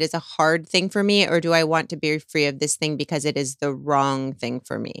because it is a hard thing for me, or do I want to be free of this thing because it is the wrong thing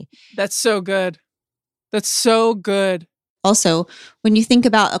for me? That's so good. That's so good. Also, when you think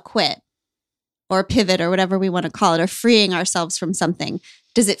about a quit or a pivot or whatever we want to call it, or freeing ourselves from something,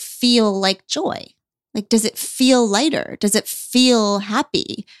 does it feel like joy? Like, does it feel lighter? Does it feel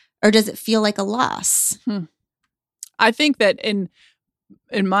happy? Or does it feel like a loss? I think that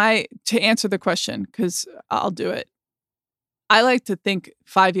to answer the question, because I'll do it, I like to think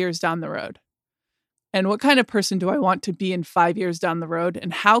 5 years down the road. And what kind of person do I want to be in 5 years down the road?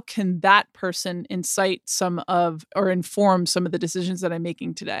 And how can that person incite or inform some of the decisions that I'm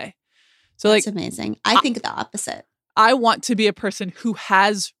making today? So That's amazing. I think the opposite. I want to be a person who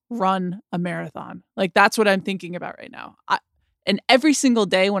has run a marathon. Like that's what I'm thinking about right now. And every single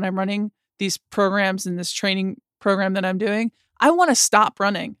day when I'm running these programs and this training program that I'm doing, I want to stop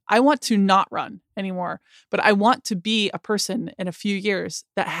running. I want to not run anymore, but I want to be a person in a few years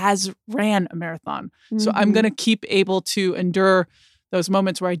that has ran a marathon. So I'm going to keep able to endure those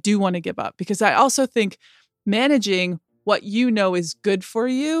moments where I do want to give up, because I also think managing what you know is good for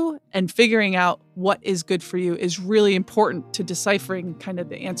you and figuring out what is good for you is really important to deciphering kind of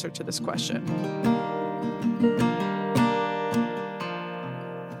the answer to this question.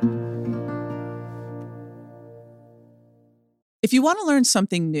 If you want to learn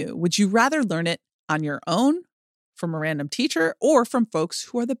something new, would you rather learn it on your own, from a random teacher, or from folks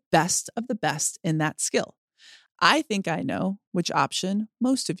who are the best of the best in that skill? I think I know which option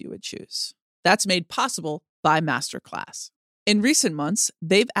most of you would choose. That's made possible by Masterclass. In recent months,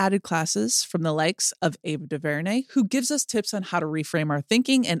 they've added classes from the likes of Ava DuVernay, who gives us tips on how to reframe our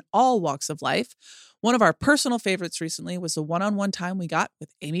thinking in all walks of life. One of our personal favorites recently was the one-on-one time we got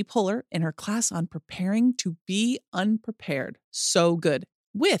with Amy Poehler in her class on preparing to be unprepared. So good.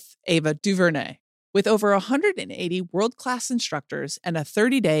 With Ava DuVernay. With over 180 world-class instructors and a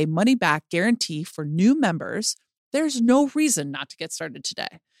 30-day money-back guarantee for new members, there's no reason not to get started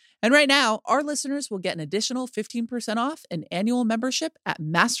today. And right now, our listeners will get an additional 15% off an annual membership at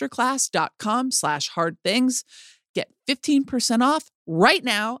masterclass.com/hardthings. Get 15% off right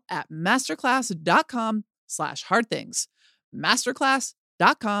now at masterclass.com/hardthings.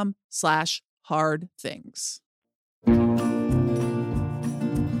 Masterclass.com/hardthings.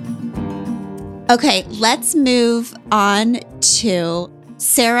 Okay, let's move on to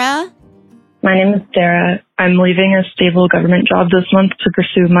Sarah. My name is Sarah. I'm leaving a stable government job this month to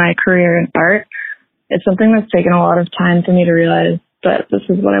pursue my career in art. It's something that's taken a lot of time for me to realize that this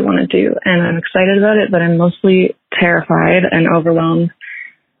is what I want to do, and I'm excited about it, but I'm mostly terrified and overwhelmed,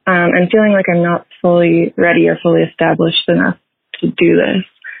 and feeling like I'm not fully ready or fully established enough to do this.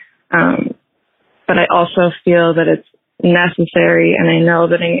 But I also feel that it's necessary, and I know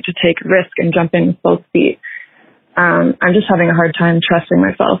that I need to take a risk and jump in with both feet. I'm just having a hard time trusting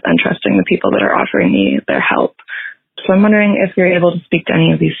myself and trusting the people that are offering me their help. So I'm wondering if you're able to speak to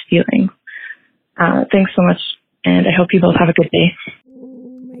any of these feelings. Thanks so much, and I hope you both have a good day.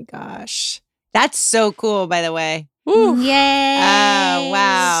 Oh my gosh. That's so cool, by the way. Ooh. Yay! Oh,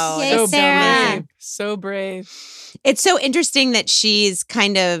 wow. Yay, So Sarah. brave. So brave. It's so interesting that she's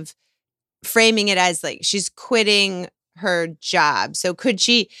kind of framing it as like she's quitting her job. So should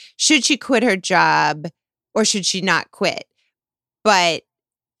she quit her job or should she not quit? But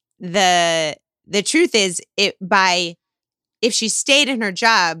the truth is if she stayed in her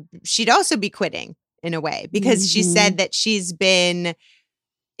job, she'd also be quitting in a way, because she said that she's been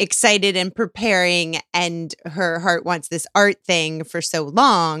excited and preparing and her heart wants this art thing for so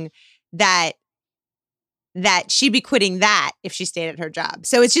long that that she'd be quitting that if she stayed at her job.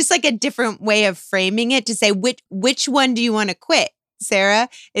 So it's just like a different way of framing it to say, which one do you want to quit, Sarah?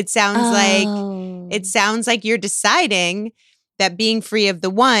 It sounds like you're deciding that being free of the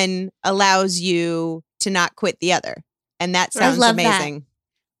one allows you to not quit the other. And that sounds amazing. That.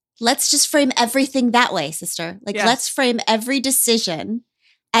 Let's just frame everything that way, sister. Like, let's frame every decision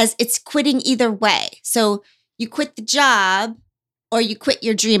as it's quitting either way. So you quit the job or you quit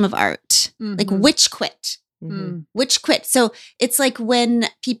your dream of art. Mm-hmm. Like, which quit? Mm-hmm. Which quit? So it's like when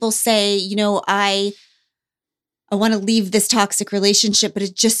people say, I want to leave this toxic relationship, but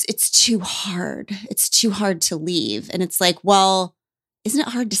it's too hard. It's too hard to leave. And it's like, well, isn't it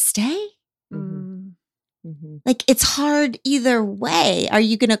hard to stay? Mm-hmm. Like, it's hard either way. Are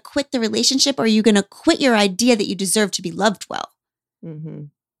you going to quit the relationship or are you going to quit your idea that you deserve to be loved well? Mm-hmm.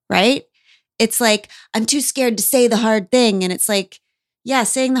 Right? It's like, I'm too scared to say the hard thing. And it's like, yeah,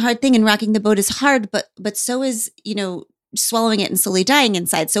 saying the hard thing and rocking the boat is hard, but so is, swallowing it and slowly dying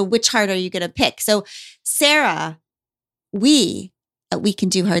inside. So which heart are you going to pick? So Sarah, we Can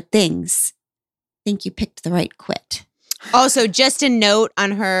Do Hard Things think you picked the right quit. Also, just a note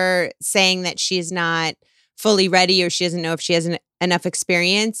on her saying that she's not fully ready or she doesn't know if she has enough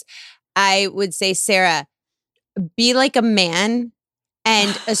experience. I would say, Sarah, be like a man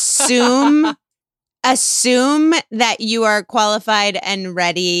and assume that you are qualified and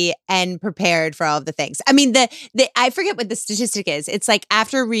ready and prepared for all of the things. I mean, I forget what the statistic is. It's like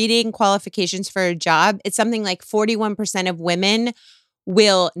after reading qualifications for a job, it's something like 41% of women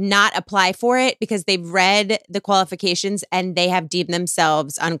will not apply for it because they've read the qualifications and they have deemed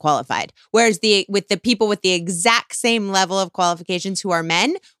themselves unqualified. Whereas with the people with the exact same level of qualifications who are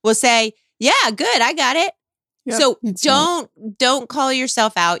men will say, yeah, good, I got it. Yep. So don't call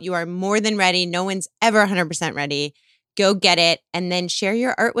yourself out. You are more than ready. No one's ever 100% ready. Go get it and then share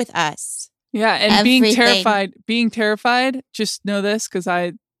your art with us. Yeah, and being terrified, just know this because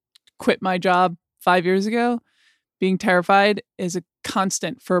I quit my job 5 years ago. Being terrified is a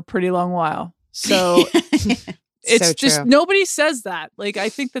constant for a pretty long while. So it's so just nobody says that. Like, I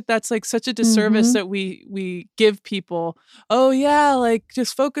think that's like such a disservice that we give people. Oh yeah, like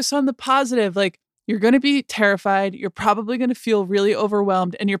just focus on the positive. Like, you're going to be terrified. You're probably going to feel really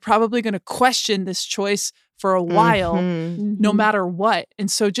overwhelmed and you're probably going to question this choice for a while, no matter what. And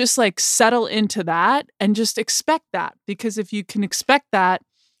so just like settle into that and just expect that, because if you can expect that,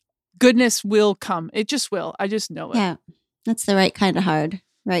 goodness will come. It just will. I just know it. Yeah. That's the right kind of hard.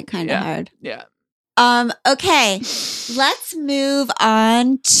 Right kind of hard. Yeah. Okay. Let's move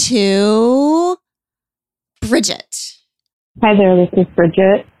on to Bridget. Hi there, this is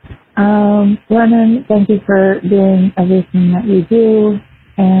Bridget. Lennon, thank you for doing everything that you do.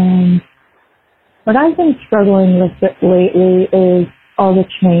 And what I've been struggling with lately is all the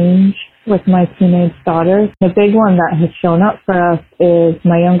change with my teenage daughters. The big one that has shown up for us is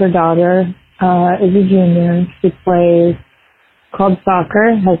my younger daughter is a junior. She plays club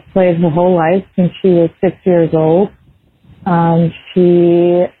soccer, has played her whole life since she was 6 years old.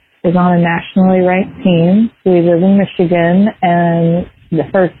 She is on a nationally ranked team. We live in Michigan, and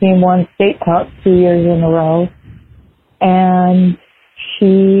her team won state cup 2 years in a row. And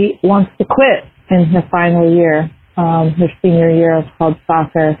she wants to quit in her final year, her senior year of club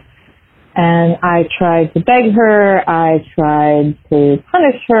soccer. And I tried to beg her, I tried to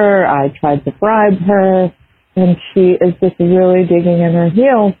punish her, I tried to bribe her, and she is just really digging in her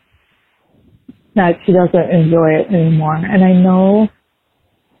heels that she doesn't enjoy it anymore. And I know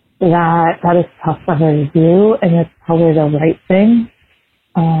that is tough for her to do, and it's probably the right thing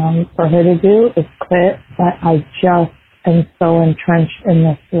for her to do is quit, but I just am so entrenched in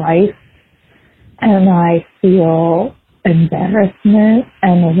this life, and I feel embarrassment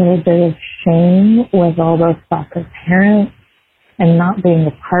and a little bit of shame with all those soccer parents and not being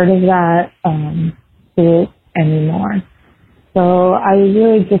a part of that group anymore. So I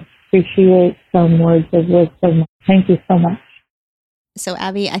really just appreciate some words of wisdom. Thank you so much. So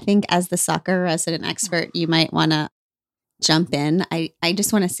Abby, I think as the soccer resident expert, you might want to jump in. I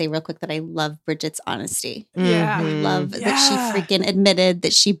just want to say real quick that I love Bridget's honesty. Yeah. I love that she freaking admitted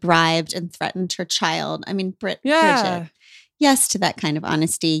that she bribed and threatened her child. I mean, Bridget, yes to that kind of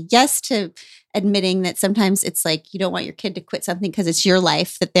honesty. Yes to admitting that sometimes it's like you don't want your kid to quit something because it's your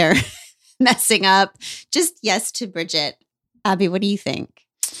life that they're messing up. Just yes to Bridget. Abby, what do you think?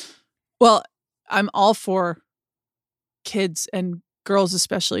 Well, I'm all for kids and girls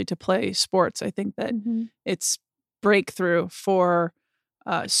especially to play sports. I think that it's breakthrough for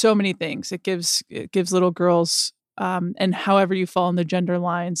so many things. It gives little girls and however you fall in the gender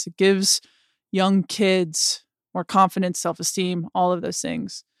lines, it gives young kids more confidence, self-esteem, all of those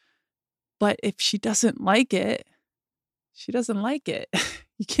things. But if she doesn't like it, she doesn't like it.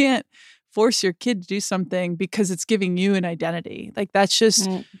 You can't force your kid to do something because it's giving you an identity. Like that's just,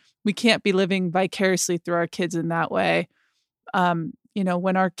 we can't be living vicariously through our kids in that way.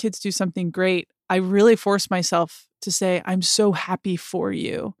 When our kids do something great, I really force myself to say, I'm so happy for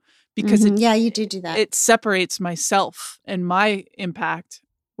you, because you do that. It separates myself and my impact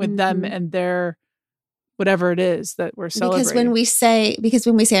with them and their whatever it is that we're celebrating. Because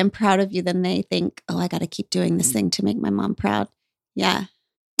when we say I'm proud of you, then they think, oh, I got to keep doing this thing to make my mom proud. Yeah.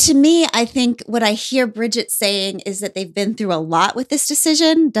 To me, I think what I hear Bridget saying is that they've been through a lot with this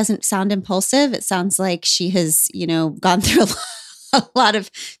decision. Doesn't sound impulsive. It sounds like she has, gone through a lot of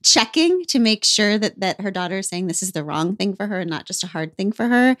checking to make sure that her daughter is saying this is the wrong thing for her and not just a hard thing for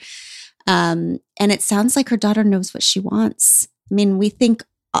her. And it sounds like her daughter knows what she wants. I mean, we think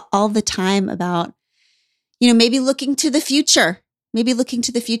all the time about, maybe looking to the future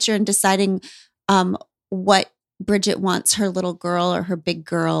and deciding what Bridget wants her little girl or her big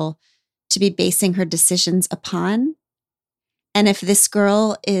girl to be basing her decisions upon. And if this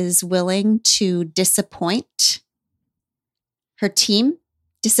girl is willing to disappoint her team,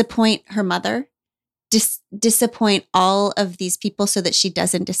 disappoint her mother, disappoint all of these people so that she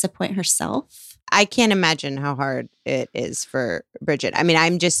doesn't disappoint herself. I can't imagine how hard it is for Bridget. I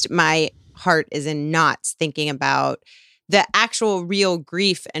mean, my heart is in knots thinking about the actual real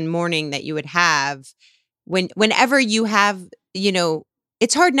grief and mourning that you would have whenever you have,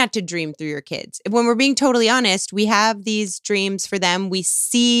 it's hard not to dream through your kids. When we're being totally honest, we have these dreams for them. We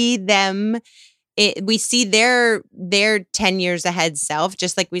see them. We see their 10 years ahead self,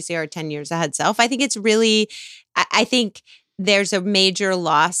 just like we see our 10 years ahead self. I think it's really, I think there's a major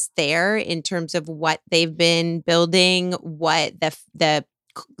loss there in terms of what they've been building, what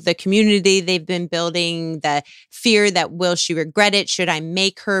the community they've been building, the fear that will she regret it? Should I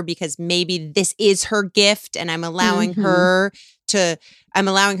make her? Because maybe this is her gift and I'm allowing her to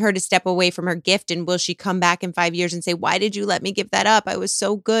step away from her gift. And will she come back in 5 years and say, why did you let me give that up? I was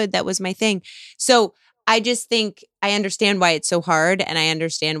so good. That was my thing. So I just think I understand why it's so hard. And I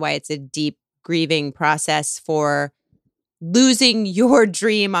understand why it's a deep grieving process for losing your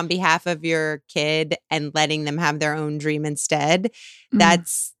dream on behalf of your kid and letting them have their own dream instead.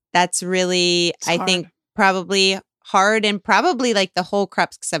 That's really, I think, probably hard and probably like the whole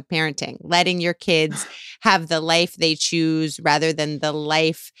crux of parenting, letting your kids have the life they choose rather than the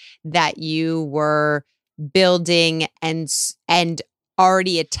life that you were building and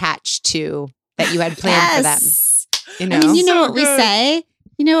already attached to that you had planned for them. I mean, you know what we say?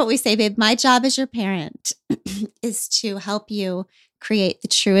 You know what we say, babe? My job as your parent is to help you create the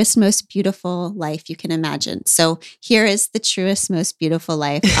truest, most beautiful life you can imagine. So here is the truest, most beautiful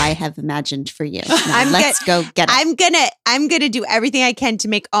life I have imagined for you. Let's go get it. I'm gonna do everything I can to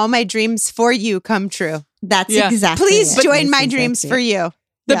make all my dreams for you come true. That's exactly. Please join my dreams for you.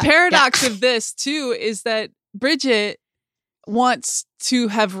 The paradox of this too is that Bridget wants to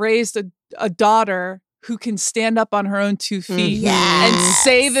have raised a daughter who can stand up on her own 2 feet and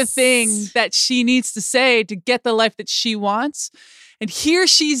say the thing that she needs to say to get the life that she wants. And here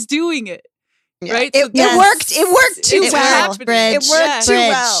she's doing it. Right? It worked. It worked too well. Bridge. It worked too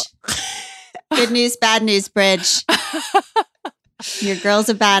well. Good news, bad news, Bridge. Your girl's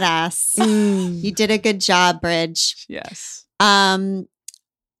a badass. You did a good job, Bridge. Yes.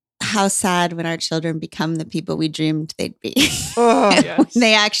 How sad when our children become the people we dreamed they'd be. Yes. When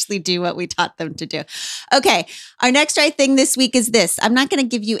they actually do what we taught them to do. Okay, our next right thing this week is this. I'm not going to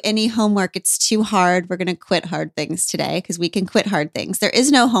give you any homework. It's too hard. We're going to quit hard things today because we can quit hard things. There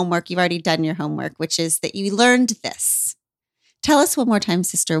is no homework. You've already done your homework, which is that you learned this. Tell us one more time,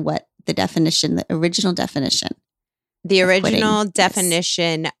 sister, what the original definition. The original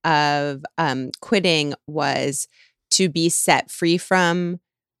definition of quitting was to be set free from,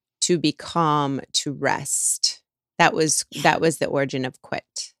 to be calm, to rest. That was the origin of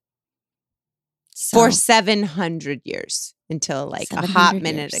quit. For 700 years until like a hot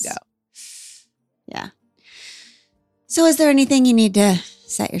minute ago. Yeah. So is there anything you need to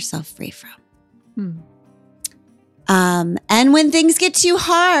set yourself free from? And when things get too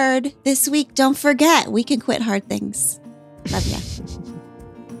hard this week, don't forget, we can quit hard things. Love ya.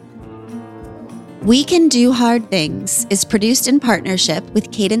 We Can Do Hard Things is produced in partnership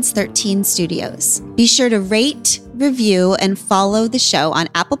with Cadence 13 Studios. Be sure to rate, review, and follow the show on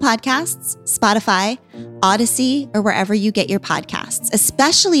Apple Podcasts, Spotify, Odyssey, or wherever you get your podcasts.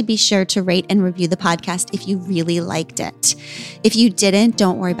 Especially be sure to rate and review the podcast if you really liked it. If you didn't,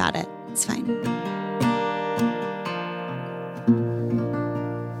 don't worry about it. It's fine.